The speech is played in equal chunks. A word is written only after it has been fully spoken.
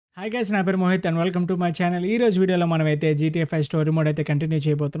Hi guys, నా పేరు Mohit and welcome to my channel. ఈ రోజు వీడియోలో మనం అయితే GTA 5 స్టోరీ మోడ్ అయితే కంటిన్యూ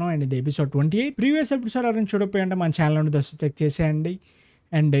చేయబోతున్నాం అండ్ ఇది ఎపిసోడ్ 28. ప్రీవియస్ ఎపిసోడ్ ఎవరైనా చూడకపోయింటే మన ఛానల్ దోస్తు చెక్ చేసేయండి.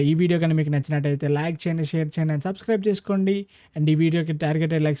 అండ్ ఈ వీడియో కనుక మీకు నచ్చినట్టయితే లైక్ చేయండి, షేర్ చేయండి అండ్ సబ్స్క్రైబ్ చేసుకోండి. అండ్ ఈ వీడియోకి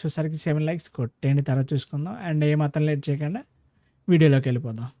టార్గెటెడ్ లైక్స్ వచ్చేసరికి 7 లైక్స్ కొట్టండి, తర్వాత చూసుకుందాం. అండ్ ఏమాత్రం లేట్ చేయకుండా వీడియోలోకి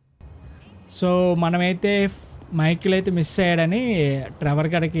వెళ్ళిపోదాం. సో మనమైతే మైకిల్ అయితే మిస్ అయ్యాడని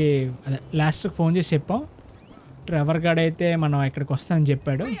ట్రెవర్ గారికి అదే లాస్ట్కి ఫోన్ చేసి చెప్పాం. ట్రెవర్ గార్డ్ అయితే మనం ఇక్కడికి వస్తానని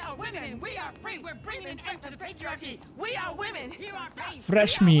చెప్పాడు.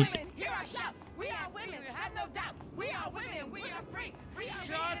 Fresh meet.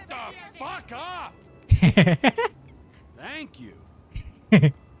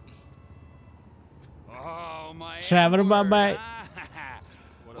 ట్రెవర్ బాబాయ్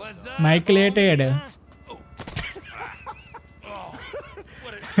మైకిల్ లేట్ అయ్యాడు.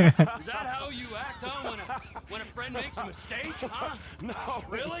 Is that how you act, huh? When a friend makes a mistake, huh? No,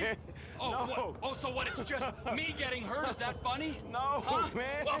 really? Man. Oh, no. what? Oh, so what? It's just me getting hurt? Is that funny? No, huh?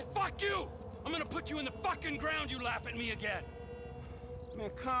 man. Well, fuck you! I'm gonna put you in the fucking ground. You laugh at me again.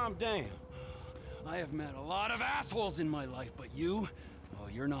 Man, calm down. I have met a lot of assholes in my life, but you, oh,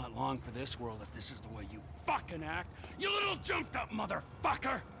 you're not long for this world if this is the way you fucking act. You little jumped up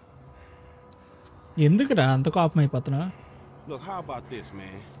motherfucker. ఎందుకురా అంత కోపం అయిపోతున్నా? Look, how about this,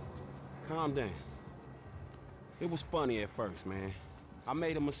 man? Calm down. It was funny at first, man. I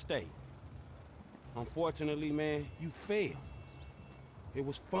made a mistake. Unfortunately, man, you failed. It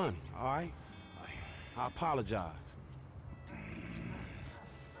was funny, all right? I apologize.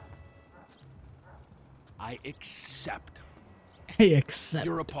 I accept Accept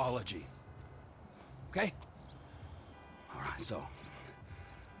your apology. Okay? All right, so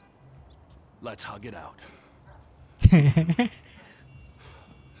let's hug it out.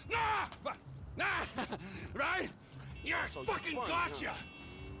 Right? You're So fucking funny, gotcha.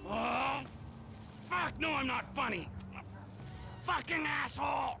 Huh? Oh, fuck! No, I'm not funny. Fucking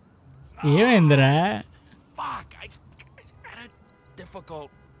asshole. ఏమైందిరా? Fuck! I had a difficult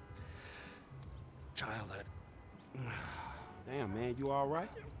childhood. Damn, man, you all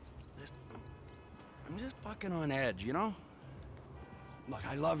right? I'm just fucking on edge, you know? Look,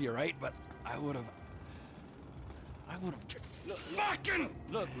 I love you, right? But I would have just fucking...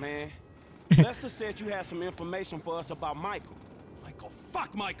 Look, man. Lester said you had some information for us about Michael. Michael,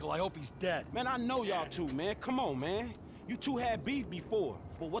 fuck Michael. I hope he's dead. Man, I know y'all two, man. Come on, man. You two had beef before.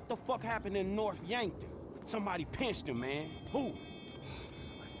 But what the fuck happened in North Yankton? Somebody pinched him, man. Who?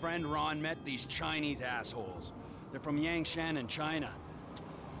 My friend Ron met these Chinese assholes. They're from Yangshan in China.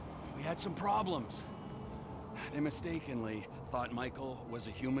 We had some problems. They mistakenly thought Michael was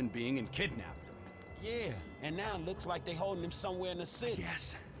a human being and kidnapped him. Yeah, and now it looks like they holding him somewhere in the city. Yes.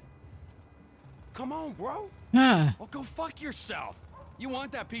 Come on, bro. Well, go fuck yourself. You want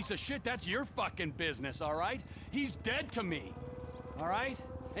that piece of shit? That's your fucking business, all right? He's dead to me, all right?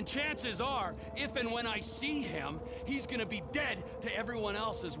 And chances are, if and when I see him, he's gonna be dead to everyone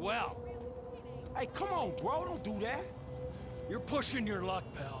else as well. Hey, come on, bro. Don't do that. You're pushing your luck,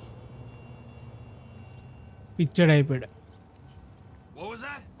 pal. పిచ్చడు అయిపోయాడు. What was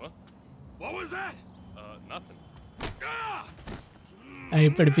that? What was that? Nothing.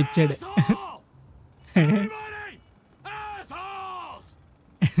 అయిపోయాడు పిచ్చాడు. Everybody! Assholes!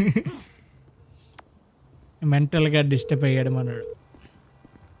 మెంటల్గా disturb అయ్యాడు మనోడు.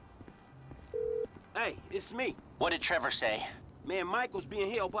 Hey, it's me. What did Trevor say? Man, Michael's being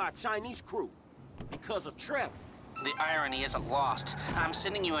held by a Chinese crew because of Trevor. The irony isn't lost. I'm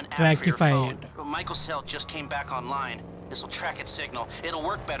sending you an app Trackify for your it. phone. Michael's cell just came back online. This will track its signal. It'll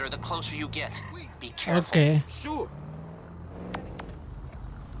work better the closer you get. Be careful. Okay. Sure.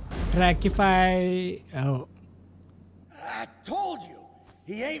 ట్రాకిఫై. Oh I told you,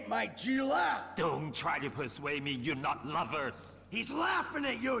 he ain't my gtav. Don't try to persuade me you're not lovers. He's laughing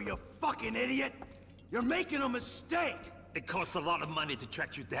at you, you fucking idiot. You're making a mistake. It costs a lot of money to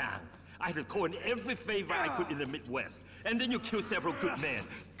track you down. I had to call in every favor I could in the Midwest. And then you killed several good men.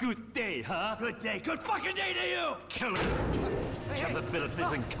 Good day, huh? Good day, good fucking day to you. Kill him. Trevor Phillips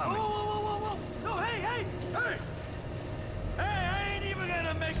isn't coming. Whoa. No, hey. Hey, I ain't even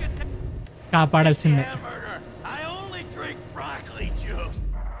gonna make it. కాపాడాల్సిందే. Hamburger. I only drink broccoli juice.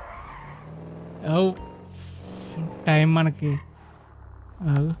 Oh time మనకి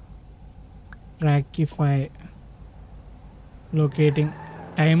ట్రాకిఫై locating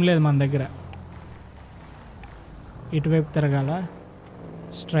time లేదు మన దగ్గర. ఇటువైపు తిరగాల,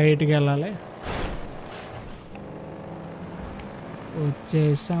 స్ట్రైట్గా వెళ్ళాలి.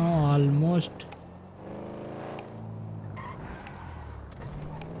 వచ్చేసాం almost.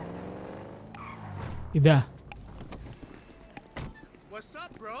 What's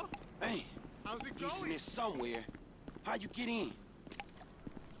up, bro? Hey, How's it he's in going? there somewhere. How you get in?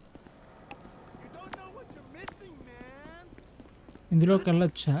 You don't know what you're missing, man. ఇందులోకి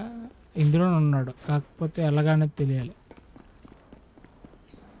వెళ్ళొచ్చా? ఇందులోనే ఉన్నాడు, కాకపోతే ఎలాగానే తెలియాలి.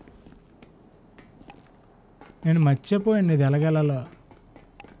 నేను మర్చిపోయాను ఇది ఎలాగెళ్ళాలో.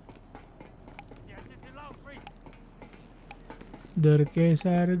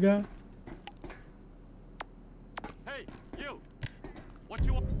 దొరికేసారుగా. Hey, you! What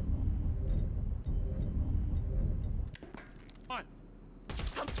you want?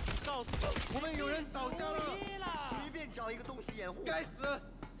 我们有人倒下了，随便找一个东西掩护。该死！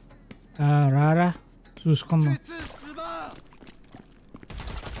 రారా చూసుకుందాం. 去致死吧！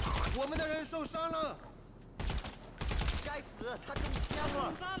我们的人受伤了。该死，他中枪了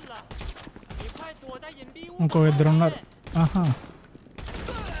！ఇంకో ఇద్దరు ఉన్నారు. ఆహా,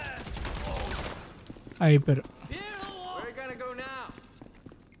 అయిపోయారు.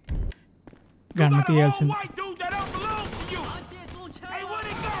 Gun తీయాల్సింది. White dude that don't belong to you. Hey, what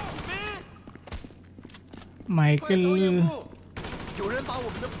they got you, man? Michael 有人把我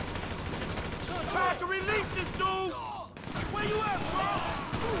们的 Try to release this dude. Where you at, bro?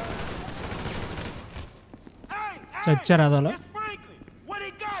 Hey, చచ్చారు అదోలో. it's Franklin. What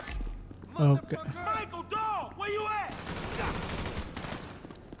they got you? Okay, Michael, dog, where you at?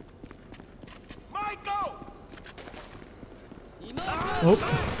 Michael! Oh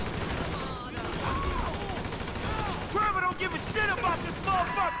Trevor don't give a shit about this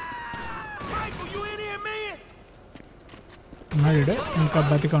motherfucker. Michael, you in here, man? ఉన్నాడు, ఇంకా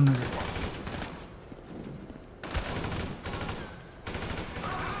బతిక ఉన్నాడు.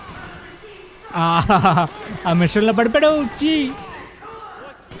 ఆ మిషన్లో పడిపోయాడు. వచ్చి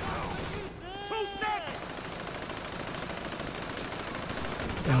 2 seconds.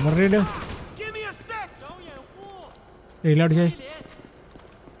 ఎవరు read? Give me a sec. Reload చేయి.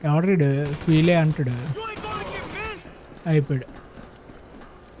 ఎవరు రీడు? ఫీలే అంటాడు. You ain't gonna get missed. అయిపోయాడు.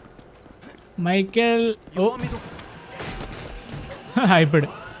 మైకేల్. ఓ అయిపోయాడు.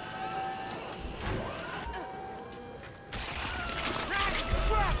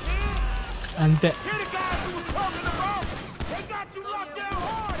 అంతే. Here the guys who was talking about. They got you locked down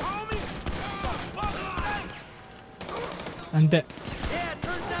hard, homie. అంతే. Yeah, it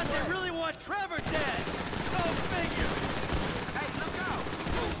turns out they really want Trevor dead. Go figure. Hey, look out.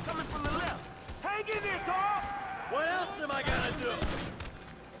 Who's coming from the left? Hang in there, dog. What else am I gonna do?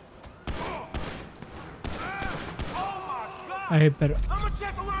 Oh my God. అయిపోయారు. I'm gonna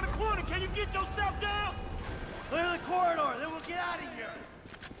check around the corner. Can you get yourself down? Clear the corridor, then we'll get out of here.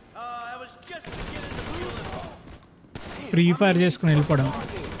 I was just beginning to feel it all. Free fire చేసుకుని వెళ్ళిపోవడం.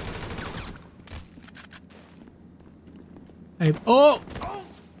 ఓ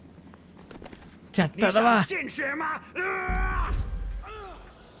చెత్తదవా.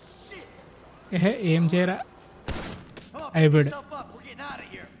 ఏహే, ఏం చేయరా. అయిపోయాడు. We're getting out of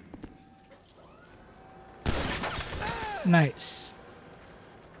here. Nice.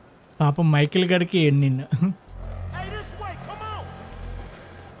 పాపం Michael గడికి నిన్ను Hey, this way, come on.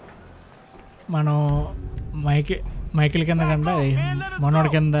 మనం మైకిల్ కింద కంటే మనోడి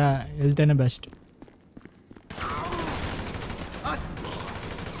కింద వెళ్తేనే best.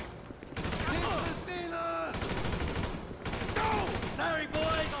 Sorry,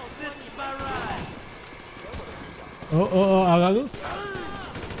 boys. This is my ride. ఓ ఓ ఓ, ఆగాగు.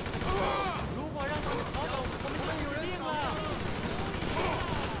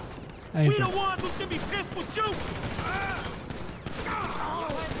 We అయిపోయాడు. the ones who should be pissed with you.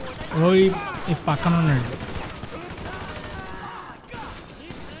 ఓ ఈ పక్కన ఉన్నాడు.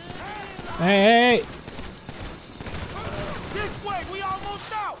 ఏయ్, This way, we almost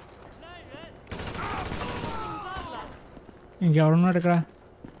out. ఇంకెవరున్నాడు ఇక్కడ?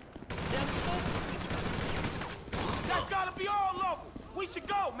 That's gotta be all of them. We should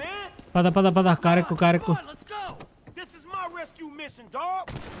go, man. పద పద పద, కారెక్కు కారెక్కు. Come on, let's go. This is my rescue mission, dog.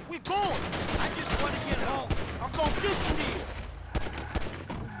 We're going. I just want to get home. I'm gonna get you there.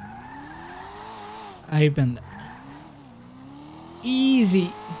 అయిపోయింది. Easy.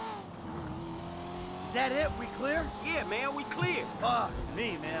 Is that it? We clear? Yeah, man, we clear. Fuck me,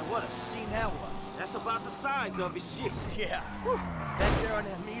 man. What a scene that was. That's about the size of it, shit. Yeah. Whew. Back there on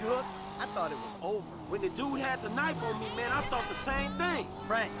that meat hook, I thought it was over. When the dude had the knife on me, man, I thought the same thing.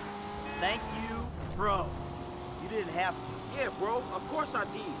 Frank, thank you, bro. You didn't have to. Yeah, bro, of course I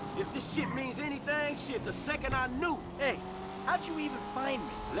did. If this shit means anything, shit, the second I knew. Hey, how'd you even find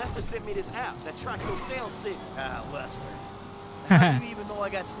me? Lester sent me this app that tracked your sales signal. Lester. How'd you even know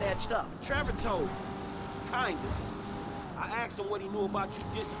I got snatched up? Trevor told me. Kinda. I asked him what he knew about you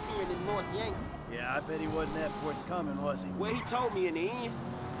disappearing in North Yankee. Yeah, I bet he wasn't that forthcoming, was he? Well, he told me in the end.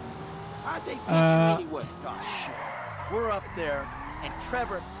 How'd they get you anyway? Oh, shit. We're up there, and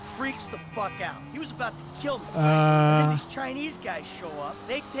Trevor freaks the fuck out. He was about to kill me. And then these Chinese guys show up.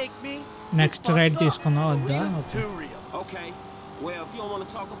 They take me. Next ride తీసుకుందాం వద్దా? Too real. Okay. Well, if you don't want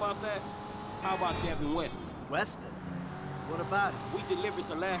to talk about that, how about Devin Weston? Weston? What about it? We delivered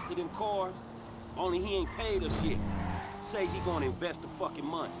the last of them cars, only he ain't paid us yet. Says he gonna invest the fucking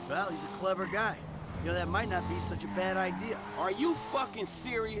money. Well, he's a clever guy. You know, that might not be such a bad idea. Are you fucking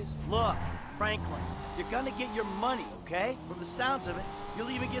serious? Look, Franklin, you're gonna get your money, okay? From the sounds of it,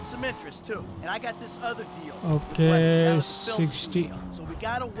 you'll even get some interest, too. And I got this other deal. Okay, with Weston down at the film 60. studio. So we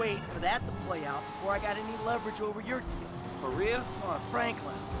gotta wait for that to play out before I got any leverage over your deal. For real? Come on,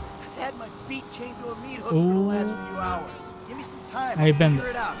 Franklin. I had my feet chained to a meat hook for the last few hours. Give me some time. I'll అయిపోయింది.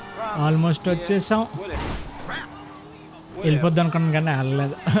 figure it out. Promise. Almost వచ్చేసాం. Whatever. వెళ్ళిపోద్ది అనుకున్నాను కానీ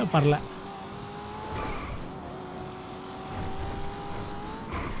వెళ్ళలేదు. పర్లే.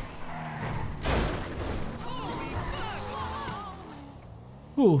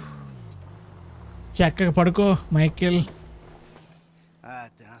 చక్కగా పడుకో Michael.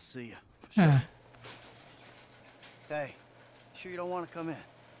 Alright, then I'll see you. Hey, sure you don't want to come in?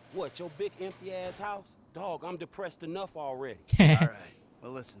 What, your big empty ass house? Dog, I'm depressed enough already. Alright.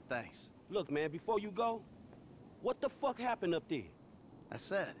 Well, listen, thanks. Look, man, before you go, what the fuck happened up there? I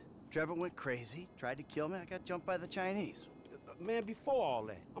said, Trevor went crazy, tried to kill me. I got jumped by the Chinese. Man, before all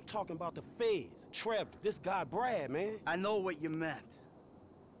that, I'm talking about the feds. Trevor, this guy Brad, man. I know what you meant.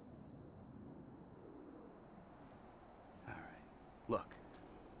 Alright. Look,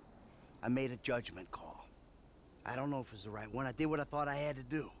 I made a judgment call. I don't know if it was the right one. I did what I thought I had to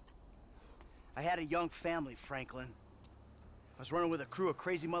do. I had a young family, Franklin. I was running with a crew of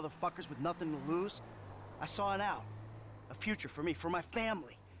crazy motherfuckers with nothing to lose. I saw an out. A future for me, for my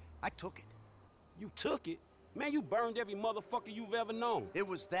family. I took it. You took it? Man, you burned every motherfucker you've ever known. It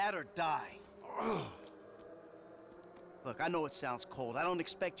was that or die. Look, I know it sounds cold. I don't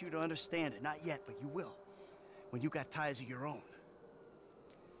expect you to understand it. Not yet, but you will. When you got ties of your own.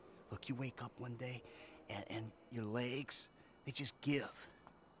 Look, you wake up one day, and your legs, they just give.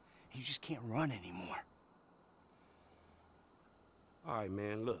 You just can't run anymore. All right,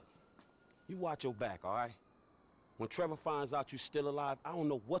 man, look. You watch your back, all right? When Trevor finds out you're still alive, I don't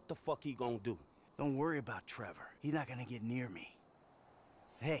know what the fuck he gonna do. Don't worry about Trevor. He's not gonna get near me.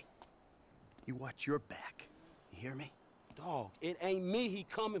 Hey, you watch your back. You hear me? Dog, it ain't me he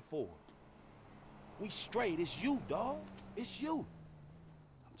coming for. We straight. It's you, dog. It's you.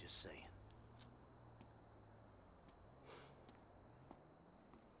 I'm just saying.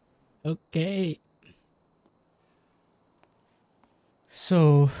 Okay. So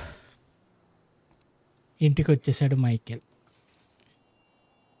ఇంటికి వచ్చేసాడు Michael.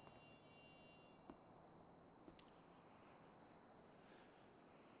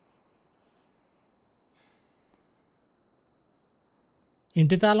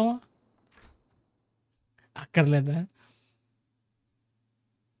 ఇంటి తాళమా అక్కర్లేదా?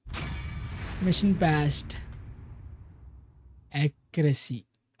 Machine past. Accuracy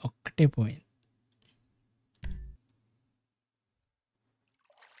ఒక్కటే పోయింది.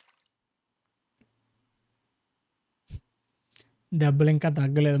 దెబ్బలు ఇంకా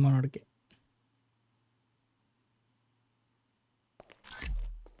తగ్గలేదు మనోడికి.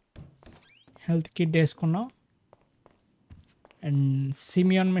 హెల్త్ కిట్ వేసుకున్నాం. అండ్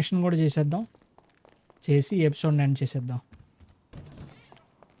సిమియాన్ మిషన్ కూడా చేసేద్దాం. చేసి ఎపిసోడ్ ఎండ్ చేసేద్దాం.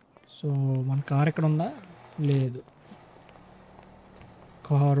 సో మన కార్ ఎక్కడ ఉందా? లేదు,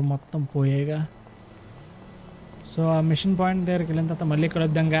 కారు మొత్తం పోయేగా. సో ఆ మిషన్ పాయింట్ దగ్గరికి వెళ్ళిన తర్వాత మళ్ళీ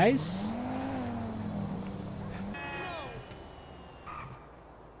కలుద్దాం గాయస్.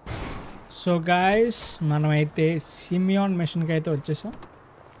 సో గాయస్ మనమైతే సిమియాన్ మిషన్కి అయితే వచ్చేసాం.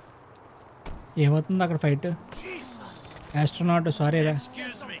 ఏమవుతుంది అక్కడ ఫైట్? ఆస్ట్రోనాట్ సారీ రా.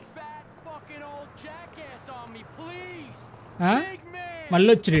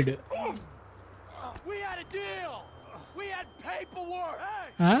 మళ్ళీ వచ్చిరీడు.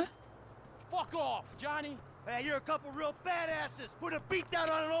 Fuck off, Johnny. Hey, you're a couple real badasses. Put a beat down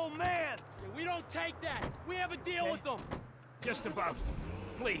on an old man. Yeah, we don't take that. We have a deal with them. Just about.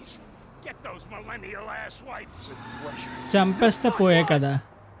 Please, get those millennial ass wipes. With pleasure. చంపేస్తే పోయే కదా.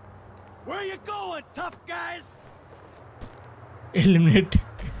 Where are you going, tough guys? Eliminate.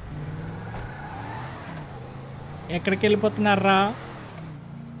 ఎక్కడికి వెళ్ళిపోతున్నారా?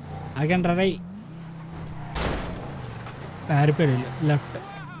 ఆగండి రై. పారిపోయాడు left.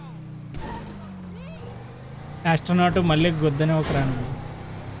 Astronaut మళ్ళీ గుద్దని ఒక రాను.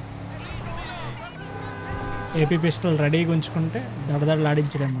 AP pistol రెడీగా ఉంచుకుంటే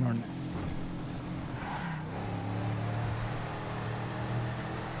దడదడలాడించడం మనోడిని.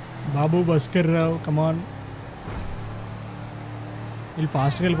 బాబు భాస్కర్ రావు కమాన్. వీళ్ళు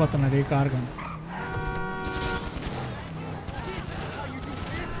ఫాస్ట్గా వెళ్ళిపోతున్నారు ఈ కార్ కానీ.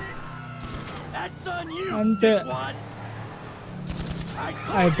 That's on you. అంతే What? I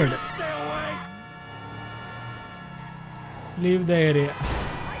told you అయిపోయాడు. to stay away. Leave the area.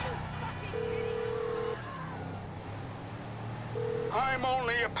 I'm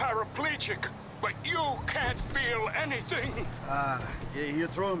only a paraplegic, but you can't feel anything.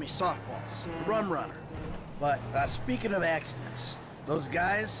 You're throwing me softballs. Runner. But speaking of accidents, those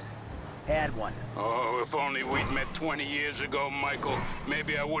guys had one. Oh, if only we'd met 20 years ago, Michael,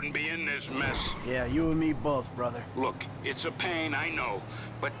 maybe I wouldn't be in this mess. Yeah, you and me both, brother. Look, it's a pain, I know,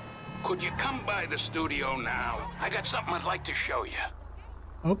 but could you come by the studio now? I got something I'd like to show you.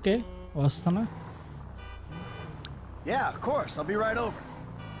 Okay వస్తున్నా. Yeah, of course. I'll be right over.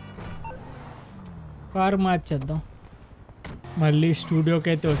 Car మార్చేద్దాం. మళ్ళీ స్టూడియోకి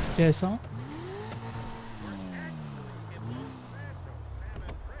అయితే వచ్చేసాం.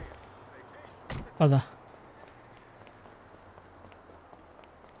 పద.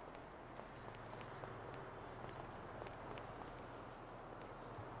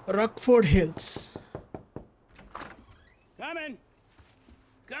 Rockford hills. Come in.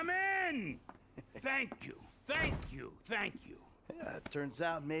 Come in. Thank you. Thank you. Thank you. Yeah, it turns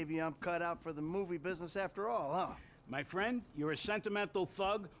out maybe I'm cut out for the movie business after all, huh? My friend, you're a sentimental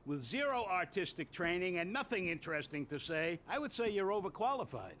thug with zero artistic training and nothing interesting to say. I would say you're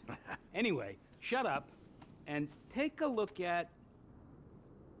overqualified. Anyway, shut up and take a look at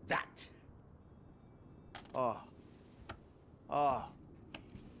that. Oh.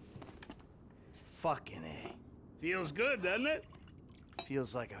 Fucking A. Feels good, doesn't it?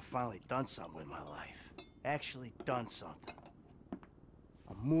 Feels like I've finally done something with my life. Actually done something.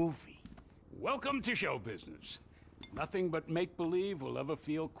 A movie. Welcome to show business. Nothing but make-believe will ever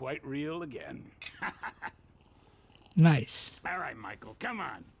feel quite real again. Nice. All right, Michael, come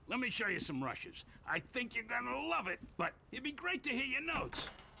on. Let me show you some rushes. I think you're gonna love it, but it'd be great to hear your notes.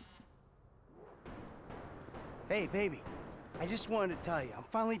 Hey, baby. I just wanted to tell you, I'm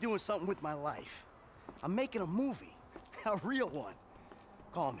finally doing something with my life. I'm making a movie. A real one.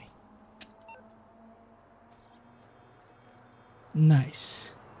 Call me. Nice.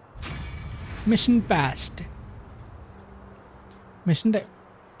 Machine past. Machine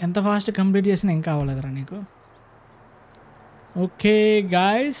ఎంత fast complete చేసినా ఇంకా అవ్వలేదురా నీకు. Okay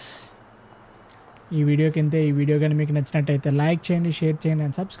guys, ఈ వీడియోకి ఇంతే. ఈ video కానీ మీకు నచ్చినట్టయితే లైక్ చేయండి, షేర్ చేయండి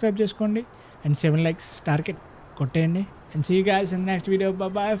అండ్ సబ్స్క్రైబ్ చేసుకోండి. అండ్ 7 likes టార్గెట్ కొట్టేయండి. And see you guys in next video. By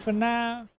by for now.